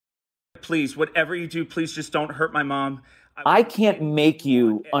Please, whatever you do, please just don't hurt my mom. I can't make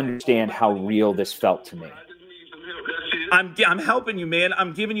you understand how real this felt to me. I'm helping you, man.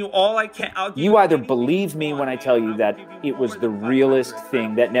 I'm giving you all I can. You either believe me when I tell you that it was the realest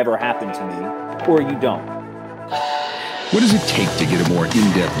thing that never happened to me, or you don't. What does it take to get a more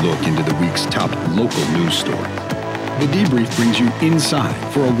in-depth look into the week's top local news story? The Debrief brings you inside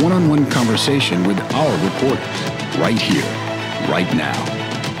for a one-on-one conversation with our reporters, right here, right now.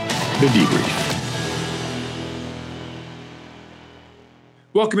 The Debrief.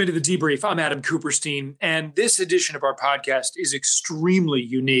 Welcome into the Debrief. I'm Adam Cooperstein, and this edition of our podcast is extremely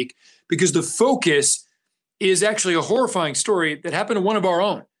unique because the focus is actually a horrifying story that happened to one of our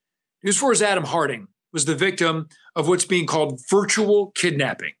own. News 4's Adam Harding was the victim of what's being called virtual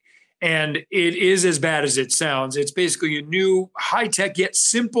kidnapping. And it is as bad as it sounds. It's basically a new, high-tech, yet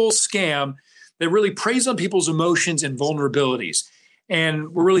simple scam that really preys on people's emotions and vulnerabilities.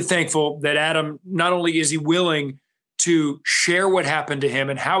 And we're really thankful that Adam, not only is he willing to share what happened to him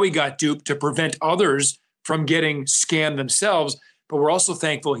and how he got duped to prevent others from getting scammed themselves, but we're also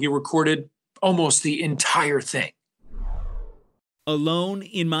thankful he recorded almost the entire thing. Alone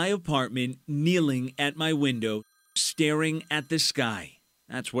in my apartment, kneeling at my window, staring at the sky.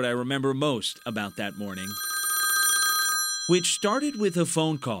 That's what I remember most about that morning. Which started with a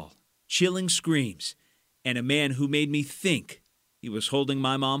phone call, chilling screams, and a man who made me think he was holding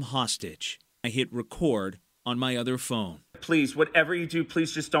my mom hostage. I hit record on my other phone. Please, whatever you do,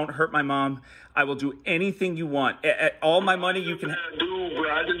 please just don't hurt my mom. I will do anything you want. All my money you can. Dude,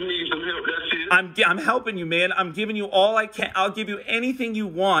 bro, I just need some help. That's it. I'm helping you, man. I'm giving you all I can. I'll give you anything you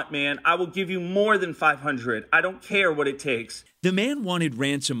want, man. I will give you more than $500. I don't care what it takes. The man wanted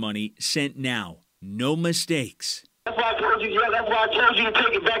ransom money sent now. No mistakes. That's why I told you. Yeah, that's why I told you to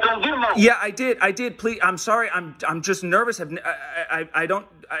take it back on Venmo. Yeah, I did. Please, I'm sorry. I'm just nervous. I've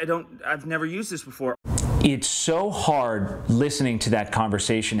never used this before. It's so hard listening to that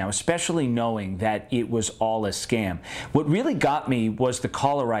conversation now, especially knowing that it was all a scam. What really got me was the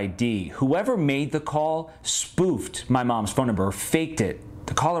caller ID. Whoever made the call spoofed my mom's phone number, or faked it.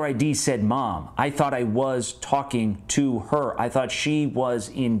 The caller ID said mom. I thought I was talking to her. I thought she was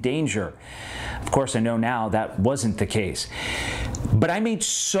in danger. Of course, I know now that wasn't the case. But I made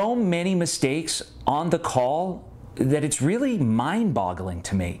so many mistakes on the call that it's really mind-boggling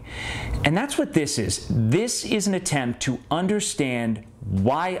to me. And that's what this is. This is an attempt to understand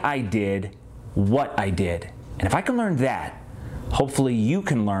why I did what I did. And if I can learn that, hopefully you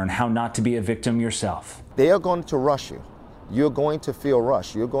can learn how not to be a victim yourself. They are going to rush you. You're going to feel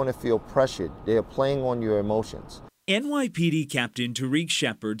rushed. You're going to feel pressured. They are playing on your emotions. NYPD Captain Tariq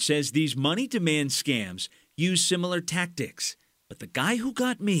Shepard says these money demand scams use similar tactics. But the guy who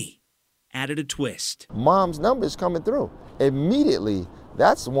got me added a twist. Mom's number is coming through. Immediately,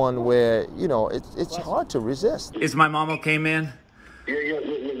 that's one where, it's hard to resist. Is my mom okay, man? Yeah,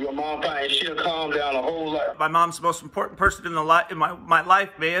 your mom fine. She'll calm down a whole lot. My mom's the most important person in my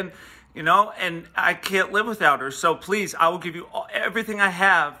life, man. And I can't live without her. So please, I will give you everything I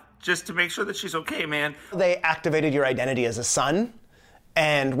have just to make sure that she's okay, man. They activated your identity as a son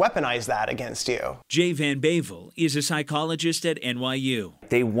and weaponize that against you. Jay Van Bavel is a psychologist at NYU.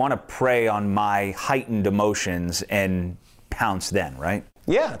 They want to prey on my heightened emotions and pounce then, right?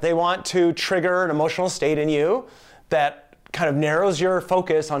 Yeah, they want to trigger an emotional state in you that kind of narrows your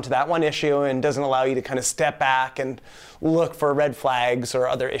focus onto that one issue and doesn't allow you to kind of step back and look for red flags or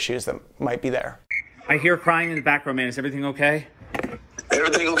other issues that might be there. I hear crying in the background, man. Is everything okay?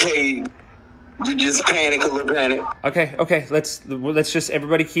 Everything okay. You just panic, a little panic. Okay. Let's just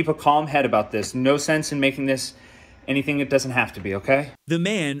everybody keep a calm head about this. No sense in making this anything it doesn't have to be, okay? The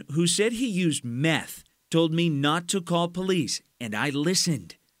man who said he used meth told me not to call police, and I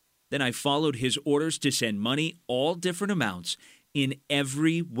listened. Then I followed his orders to send money, all different amounts, in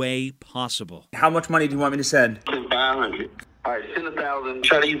every way possible. How much money do you want me to send? Send 500. All right, send 1,000.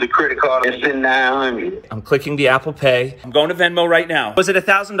 Try to use the credit card and send 900. I'm clicking the Apple Pay. I'm going to Venmo right now. Was it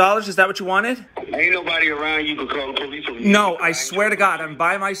 $1,000? Is that what you wanted? Ain't nobody around you can call the police. No, I swear to God, I'm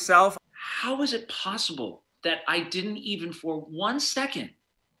by myself. How is it possible that I didn't even for 1 second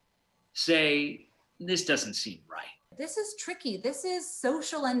say, this doesn't seem right? This is tricky. This is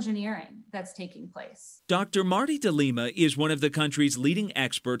social engineering that's taking place. Dr. Marty DeLima is one of the country's leading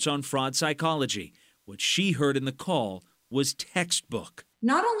experts on fraud psychology. What she heard in the call was textbook.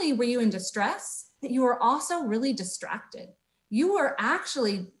 Not only were you in distress, but you were also really distracted. You were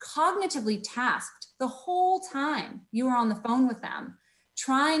actually cognitively tasked the whole time you were on the phone with them,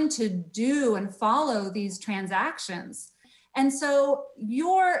 trying to do and follow these transactions. And so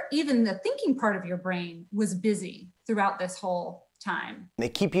even the thinking part of your brain was busy throughout this whole time. They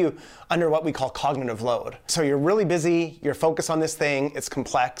keep you under what we call cognitive load. So you're really busy, you're focused on this thing, it's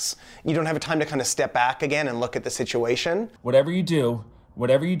complex, you don't have time to kind of step back again and look at the situation. Whatever you do,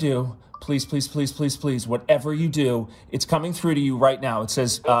 please, please, please, please, please, whatever you do, it's coming through to you right now. It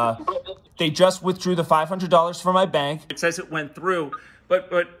says, they just withdrew the $500 from my bank. It says it went through, but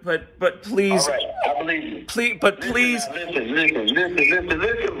please. All right, I believe you. Please, but please.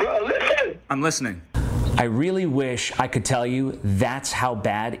 Listen, bro, listen. I'm listening. I really wish I could tell you that's how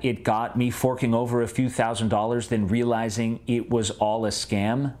bad it got, me forking over a few $1,000s, then realizing it was all a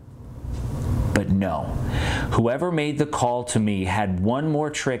scam. But no, whoever made the call to me had one more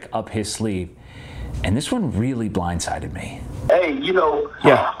trick up his sleeve, and this one really blindsided me. Hey,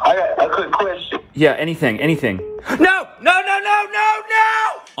 Yeah. I got a quick question. Yeah, anything. No!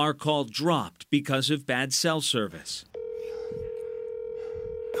 Our call dropped because of bad cell service.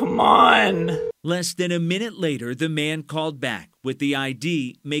 Come on. Less than a minute later, the man called back with the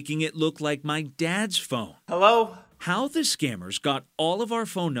ID making it look like my dad's phone. Hello? How the scammers got all of our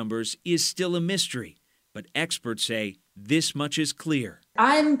phone numbers is still a mystery, but experts say this much is clear.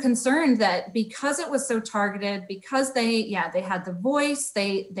 I'm concerned that because it was so targeted, because they had the voice,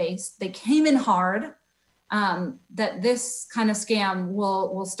 they came in hard, that this kind of scam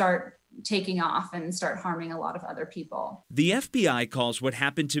will start taking off and start harming a lot of other people. The FBI calls what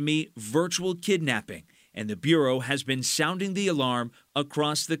happened to me virtual kidnapping, and the Bureau has been sounding the alarm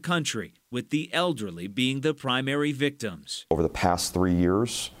across the country, with the elderly being the primary victims. Over the past 3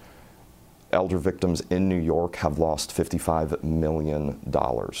 years, elder victims in New York have lost $55 million.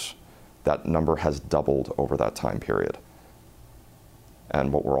 That number has doubled over that time period.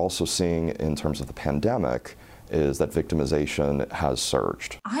 And what we're also seeing in terms of the pandemic is that victimization has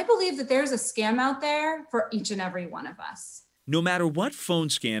surged. I believe that there's a scam out there for each and every one of us. No matter what phone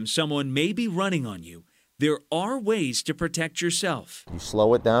scam someone may be running on you, there are ways to protect yourself. You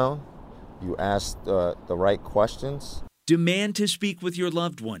slow it down, you ask the right questions. Demand to speak with your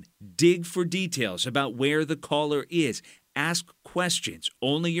loved one. Dig for details about where the caller is. Ask questions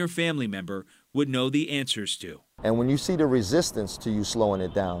only your family member would know the answers to. And when you see the resistance to you slowing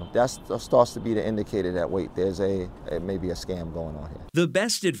it down, that starts to be the indicator that, wait, there's maybe a scam going on here. The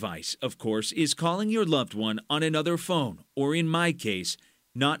best advice, of course, is calling your loved one on another phone, or in my case,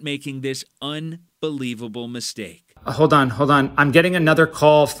 not making this unbelievable mistake. Hold on. I'm getting another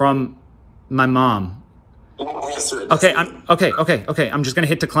call from my mom. Okay, I'm just going to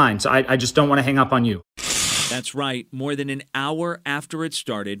hit decline, so I just don't want to hang up on you. That's right. More than an hour after it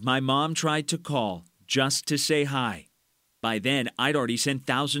started, my mom tried to call just to say hi. By then, I'd already sent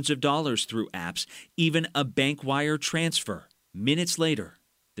thousands of dollars through apps, even a bank wire transfer. Minutes later,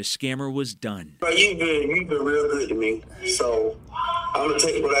 the scammer was done. You've been real good to me. So I'm going to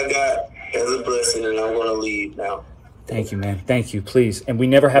take what I got as a blessing, and I'm going to leave now. Thank you, man. Thank you, please. And we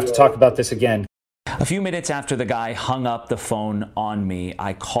never have to talk about this again. A few minutes after the guy hung up the phone on me,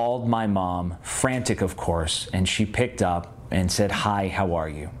 I called my mom, frantic of course, and she picked up and said, "Hi, how are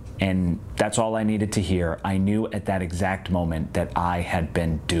you?" And that's all I needed to hear. I knew at that exact moment that I had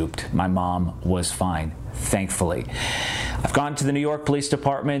been duped. My mom was fine, thankfully. I've gone to the New York Police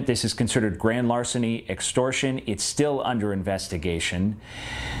Department. This is considered grand larceny, extortion. It's still under investigation.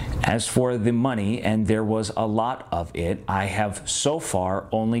 As for the money, and there was a lot of it, I have so far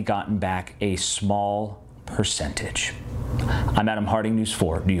only gotten back a small percentage. I'm Adam Harding, News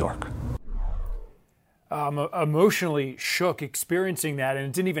 4, New York. I'm emotionally shook experiencing that, and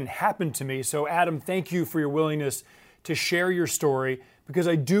it didn't even happen to me. So, Adam, thank you for your willingness to share your story, because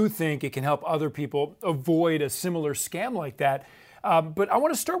I do think it can help other people avoid a similar scam like that. But I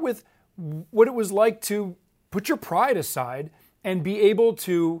want to start with what it was like to put your pride aside and be able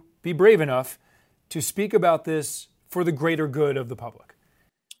to be brave enough to speak about this for the greater good of the public.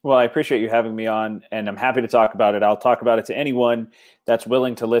 Well, I appreciate you having me on, and I'm happy to talk about it. I'll talk about it to anyone that's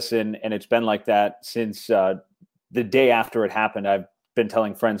willing to listen, and it's been like that since the day after it happened. I've been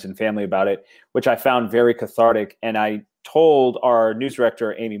telling friends and family about it, which I found very cathartic, and I told our news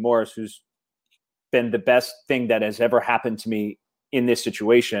director, Amy Morris, who's been the best thing that has ever happened to me in this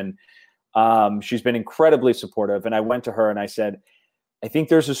situation. She's been incredibly supportive, and I went to her and I said, I think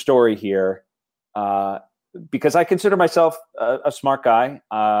there's a story here, because I consider myself a smart guy,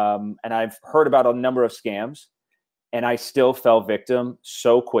 and I've heard about a number of scams, and I still fell victim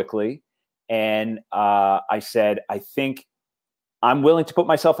so quickly. And I said, I think I'm willing to put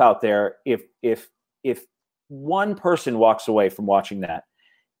myself out there. If one person walks away from watching that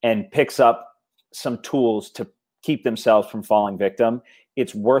and picks up some tools to keep themselves from falling victim,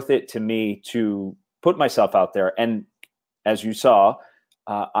 it's worth it to me to put myself out there. And as you saw,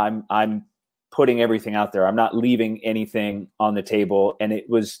 I'm putting everything out there. I'm not leaving anything on the table. And it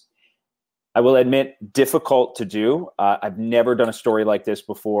was, I will admit, difficult to do. I've never done a story like this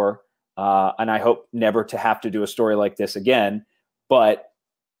before. And I hope never to have to do a story like this again. But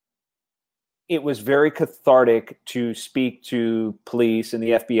it was very cathartic to speak to police and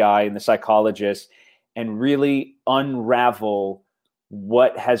the FBI and the psychologists and really unravel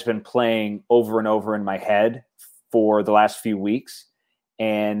what has been playing over and over in my head for the last few weeks.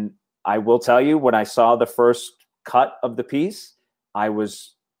 And I will tell you, when I saw the first cut of the piece, I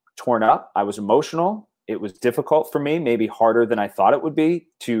was torn up. I was emotional. It was difficult for me, maybe harder than I thought it would be,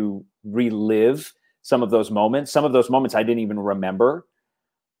 to relive some of those moments. Some of those moments I didn't even remember.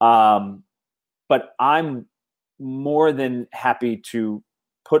 But I'm more than happy to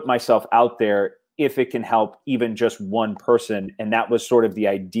put myself out there if it can help even just one person. And that was sort of the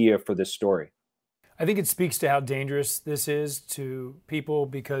idea for this story. I think it speaks to how dangerous this is to people,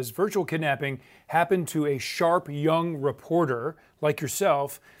 because virtual kidnapping happened to a sharp young reporter like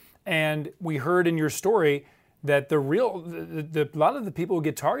yourself. And we heard in your story that a lot of the people who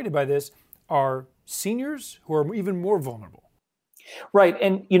get targeted by this are seniors who are even more vulnerable. Right.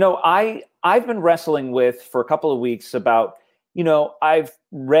 And, I've been wrestling with for a couple of weeks about, I've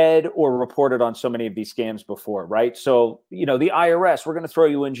read or reported on so many of these scams before, right? So, the IRS, we're going to throw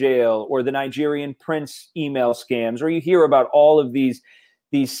you in jail, or the Nigerian prince email scams, or you hear about all of these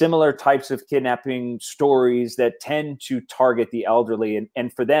similar types of kidnapping stories that tend to target the elderly.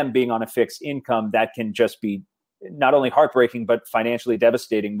 And for them being on a fixed income, that can just be not only heartbreaking, but financially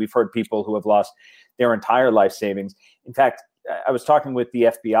devastating. We've heard people who have lost their entire life savings. In fact, I was talking with the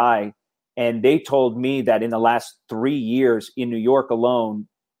FBI, and they told me that in the last 3 years in New York alone,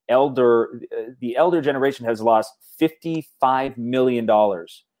 the elder generation has lost $55 million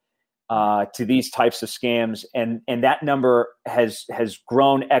to these types of scams. And that number has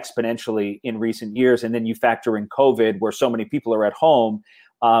grown exponentially in recent years. And then you factor in COVID, where so many people are at home,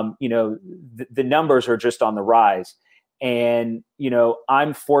 the numbers are just on the rise. And,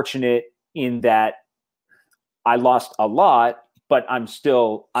 I'm fortunate in that I lost a lot, but I'm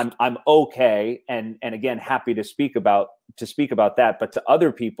okay. And again, happy to speak about that. But to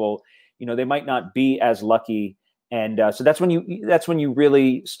other people, they might not be as lucky. And so that's when you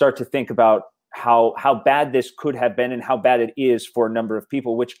really start to think about how bad this could have been and how bad it is for a number of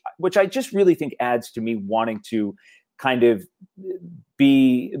people, which I just really think adds to me wanting to kind of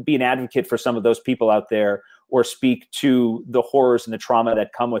be an advocate for some of those people out there, or speak to the horrors and the trauma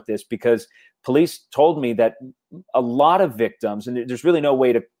that come with this, because police told me that a lot of victims, and there's really no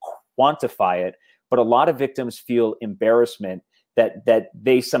way to quantify it, but a lot of victims feel embarrassment that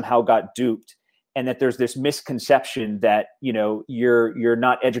they somehow got duped, and that there's this misconception that, you're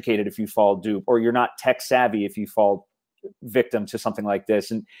not educated if you fall dupe, or you're not tech savvy if you fall victim to something like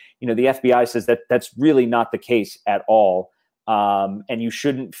this. And, the FBI says that that's really not the case at all. And you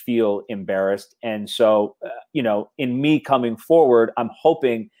shouldn't feel embarrassed. And so, in me coming forward, I'm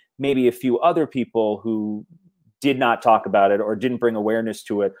hoping maybe a few other people who did not talk about it or didn't bring awareness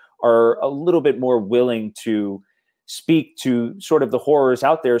to it are a little bit more willing to speak to sort of the horrors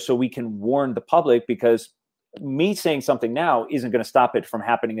out there, so we can warn the public, because me saying something now isn't going to stop it from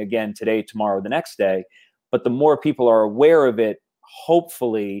happening again today, tomorrow, the next day. But the more people are aware of it,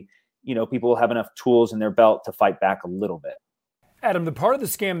 hopefully, people will have enough tools in their belt to fight back a little bit. Adam, the part of the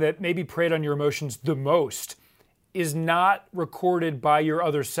scam that maybe preyed on your emotions the most is not recorded by your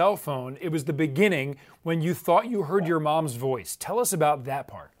other cell phone. It was the beginning, when you thought you heard your mom's voice. Tell us about that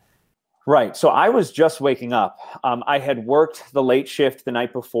part. Right. So I was just waking up. I had worked the late shift the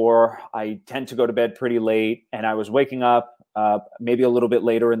night before. I tend to go to bed pretty late, and I was waking up maybe a little bit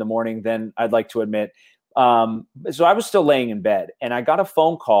later in the morning than I'd like to admit. So I was still laying in bed, and I got a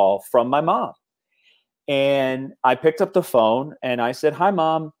phone call from my mom. And I picked up the phone and I said, "Hi,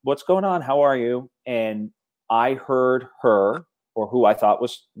 Mom, what's going on? How are you?" And I heard her, or who I thought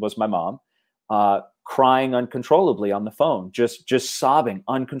was my mom, crying uncontrollably on the phone, just sobbing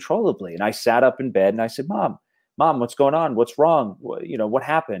uncontrollably. And I sat up in bed and I said, Mom, what's going on? What's wrong? What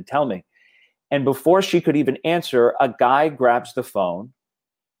happened? Tell me. And before she could even answer, a guy grabs the phone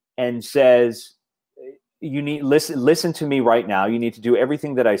and says, "You need listen to me right now. You need to do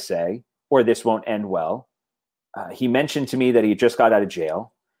everything that I say, or this won't end well." He mentioned to me that he just got out of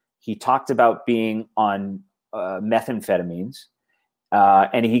jail. He talked about being on methamphetamines.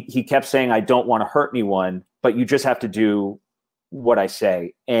 And he kept saying, "I don't want to hurt anyone, but you just have to do what I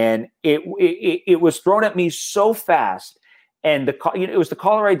say." And it was thrown at me so fast. And it was the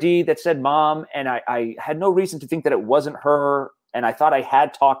caller ID that said Mom. And I had no reason to think that it wasn't her. And I thought I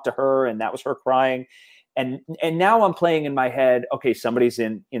had talked to her, and that was her crying. And now I'm playing in my head, okay, somebody's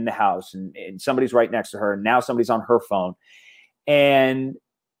in the house and somebody's right next to her. And now somebody's on her phone. And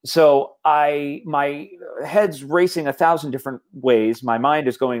so my head's racing 1,000 different ways. My mind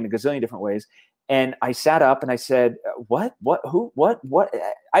is going a gazillion different ways. And I sat up and I said, what, who, what?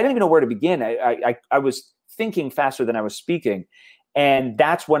 I didn't even know where to begin. I was thinking faster than I was speaking. And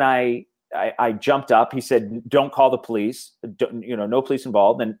that's when I jumped up. He said, don't call the police, no police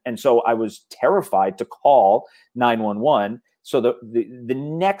involved. And so I was terrified to call 911. So the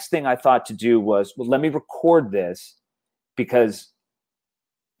next thing I thought to do was, well, let me record this because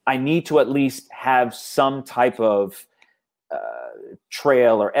I need to at least have some type of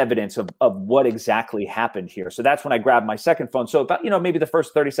trail or evidence of what exactly happened here. So that's when I grabbed my second phone. So about, maybe the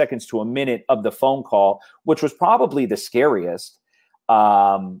first 30 seconds to a minute of the phone call, which was probably the scariest,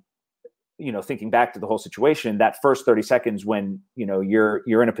 thinking back to the whole situation, that first 30 seconds when, you're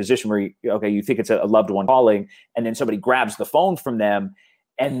in a position where you think it's a loved one calling, and then somebody grabs the phone from them.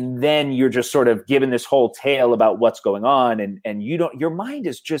 And then you're just sort of given this whole tale about what's going on. And your mind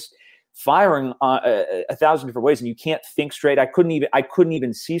is just firing 1,000 different ways and you can't think straight. I couldn't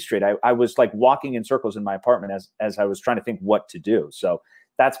even see straight. I was like walking in circles in my apartment as I was trying to think what to do. So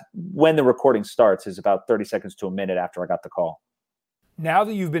that's when the recording starts, is about 30 seconds to a minute after I got the call. Now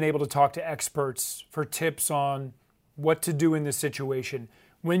that you've been able to talk to experts for tips on what to do in this situation,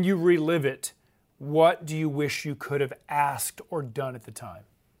 when you relive it, what do you wish you could have asked or done at the time?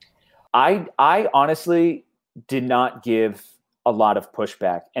 I honestly did not give a lot of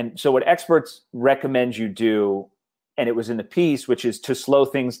pushback. And so what experts recommend you do, and it was in the piece, which is to slow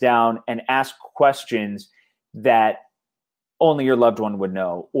things down and ask questions that only your loved one would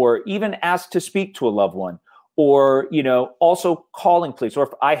know, or even ask to speak to a loved one, or, also calling police. Or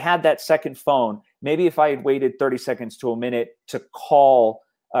if I had that second phone, maybe if I had waited 30 seconds to a minute to call,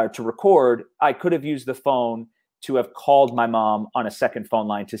 to record, I could have used the phone to have called my mom on a second phone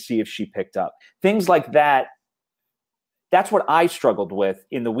line to see if she picked up. Things like that. That's what I struggled with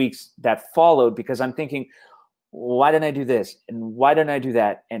in the weeks that followed, because I'm thinking, why didn't I do this? And why didn't I do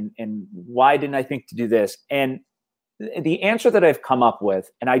that? And why didn't I think to do this? And the answer that I've come up with,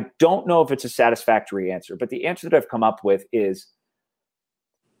 and I don't know if it's a satisfactory answer, but the answer that I've come up with is,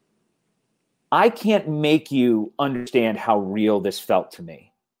 I can't make you understand how real this felt to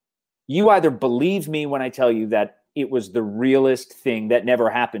me. You either believe me when I tell you that it was the realest thing that never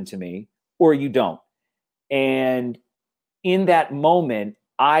happened to me, or you don't. And in that moment,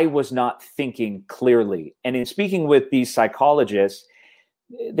 I was not thinking clearly. And in speaking with these psychologists,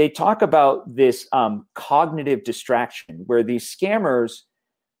 they talk about this cognitive distraction, where these scammers,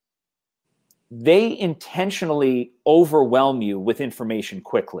 they intentionally overwhelm you with information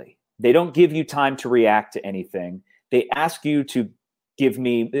quickly. They don't give you time to react to anything. They ask you to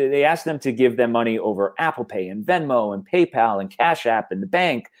they ask them to give them money over Apple Pay and Venmo and PayPal and Cash App and the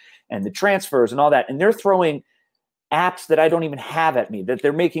bank and the transfers and all that. And they're throwing apps that I don't even have at me, that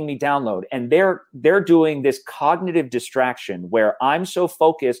they're making me download. And they're doing this cognitive distraction where I'm so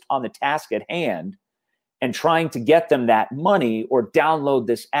focused on the task at hand and trying to get them that money or download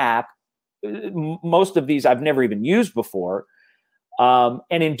this app. Most of these I've never even used before. And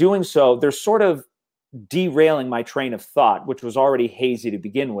in doing so, they're sort of derailing my train of thought, which was already hazy to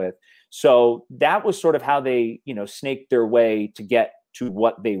begin with. So that was sort of how they, snaked their way to get to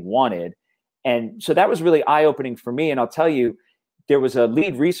what they wanted. And so that was really eye-opening for me. And I'll tell you, there was a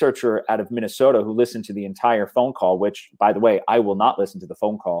lead researcher out of Minnesota who listened to the entire phone call, which, by the way, I will not listen to the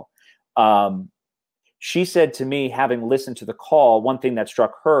phone call. She said to me, having listened to the call, one thing that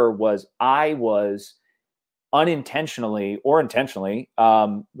struck her was I was unintentionally or intentionally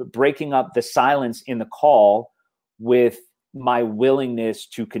breaking up the silence in the call with my willingness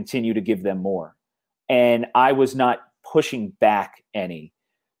to continue to give them more. And I was not pushing back any.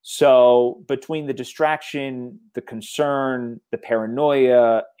 So between the distraction, the concern, the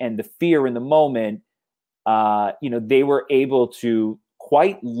paranoia, and the fear in the moment, they were able to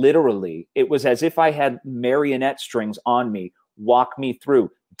quite literally, it was as if I had marionette strings on me, walk me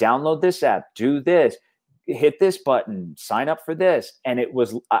through, download this app, do this, hit this button, sign up for this. And it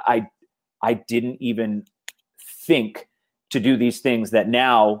was, I didn't even think to do these things that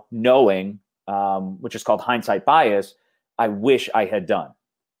now, knowing, which is called hindsight bias, I wish I had done.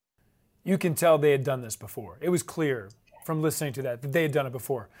 You can tell they had done this before. It was clear from listening to that they had done it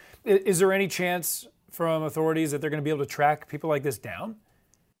before. Is there any chance from authorities that they're going to be able to track people like this down?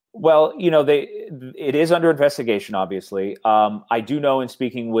 Well, it is under investigation, obviously. I do know, in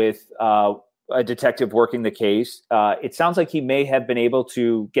speaking with a detective working the case, it sounds like he may have been able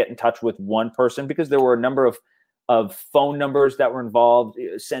to get in touch with one person, because there were a number of phone numbers that were involved.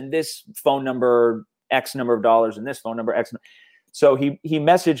 Send this phone number X number of dollars and this phone number X. So he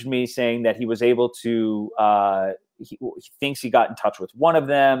messaged me saying that he was able to, he thinks he got in touch with one of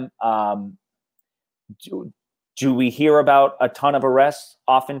them. Do we hear about a ton of arrests?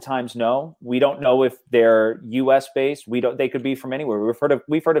 Oftentimes, no. We don't know if they're U.S. based. They could be from anywhere.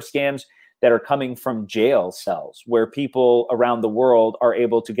 We've heard of scams that are coming from jail cells, where people around the world are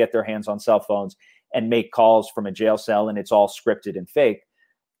able to get their hands on cell phones and make calls from a jail cell, and it's all scripted and fake.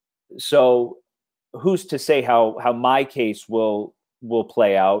 So, who's to say how my case will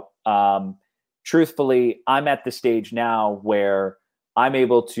play out? Truthfully, I'm at the stage now where I'm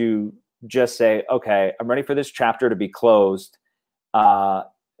able to just say, okay, I'm ready for this chapter to be closed.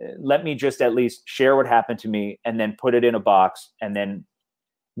 Let me just at least share what happened to me and then put it in a box and then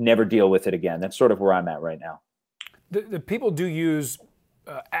never deal with it again. That's sort of where I'm at right now. The people do use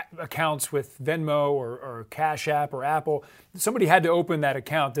accounts with Venmo or Cash App or Apple. Somebody had to open that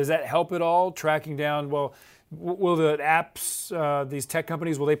account. Does that help at all, tracking down, well, will the apps, these tech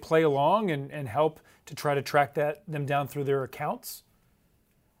companies, will they play along and help to try to track them down through their accounts?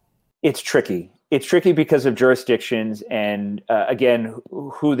 It's tricky. It's tricky because of jurisdictions and, again,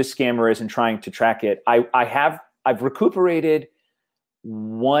 who the scammer is and trying to track it. I've recuperated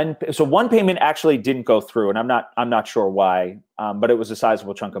one payment actually didn't go through, and I'm not sure why, but it was a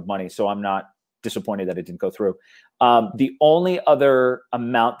sizable chunk of money, so I'm not disappointed that it didn't go through. The only other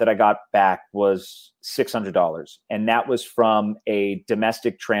amount that I got back was $600, and that was from a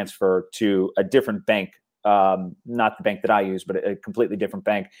domestic transfer to a different bank. Not the bank that I use, but a completely different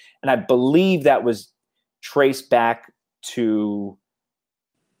bank. And I believe that was traced back to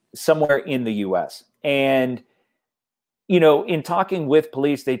somewhere in the US. And, in talking with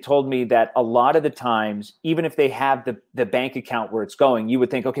police, they told me that a lot of the times, even if they have the bank account where it's going, you would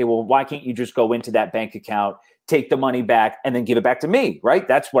think, okay, well, why can't you just go into that bank account, take the money back, and then give it back to me, right?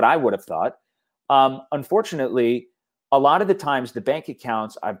 That's what I would have thought. Unfortunately, a lot of the times the bank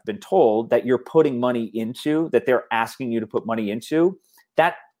accounts I've been told that you're putting money into, that they're asking you to put money into,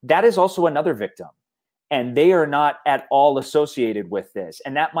 that is also another victim. And they are not at all associated with this.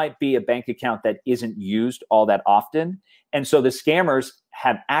 And that might be a bank account that isn't used all that often. And so the scammers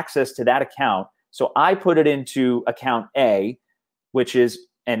have access to that account. So I put it into account A,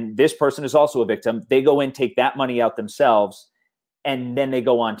 and this person is also a victim. They go in, take that money out themselves, and then they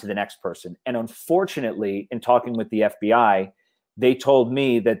go on to the next person. And unfortunately, in talking with the FBI, they told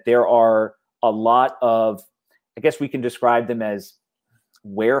me that there are a lot of, I guess we can describe them as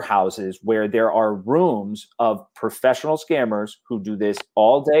warehouses, where there are rooms of professional scammers who do this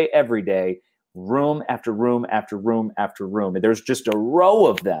all day, every day, room after room after room after room. And there's just a row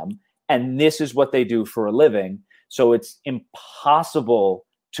of them. And this is what they do for a living. So it's impossible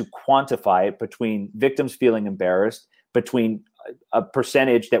to quantify it between victims feeling embarrassed, between a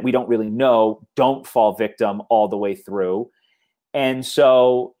percentage that we don't really know don't fall victim all the way through. And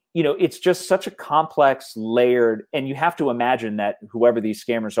so, it's just such a complex, layered, and you have to imagine that whoever these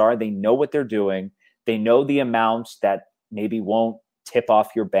scammers are, they know what they're doing. They know the amounts that maybe won't tip off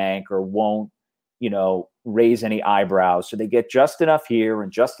your bank or won't, raise any eyebrows. So they get just enough here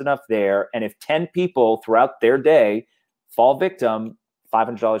and just enough there. And if 10 people throughout their day fall victim,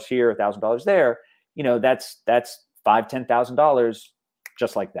 $500 here, $1,000 there, that's $5,000, $10,000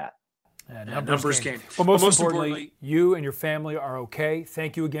 just like that. Numbers game. Well, most importantly, you and your family are okay.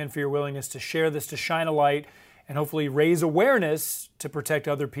 Thank you again for your willingness to share this, to shine a light, and hopefully raise awareness to protect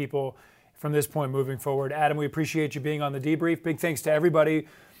other people from this point moving forward. Adam, we appreciate you being on The Debrief. Big thanks to everybody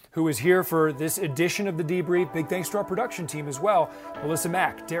who is here for this edition of The Debrief. Big thanks to our production team as well, Melissa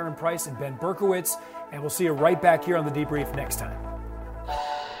Mack, Darren Price, and Ben Berkowitz. And we'll see you right back here on The Debrief next time.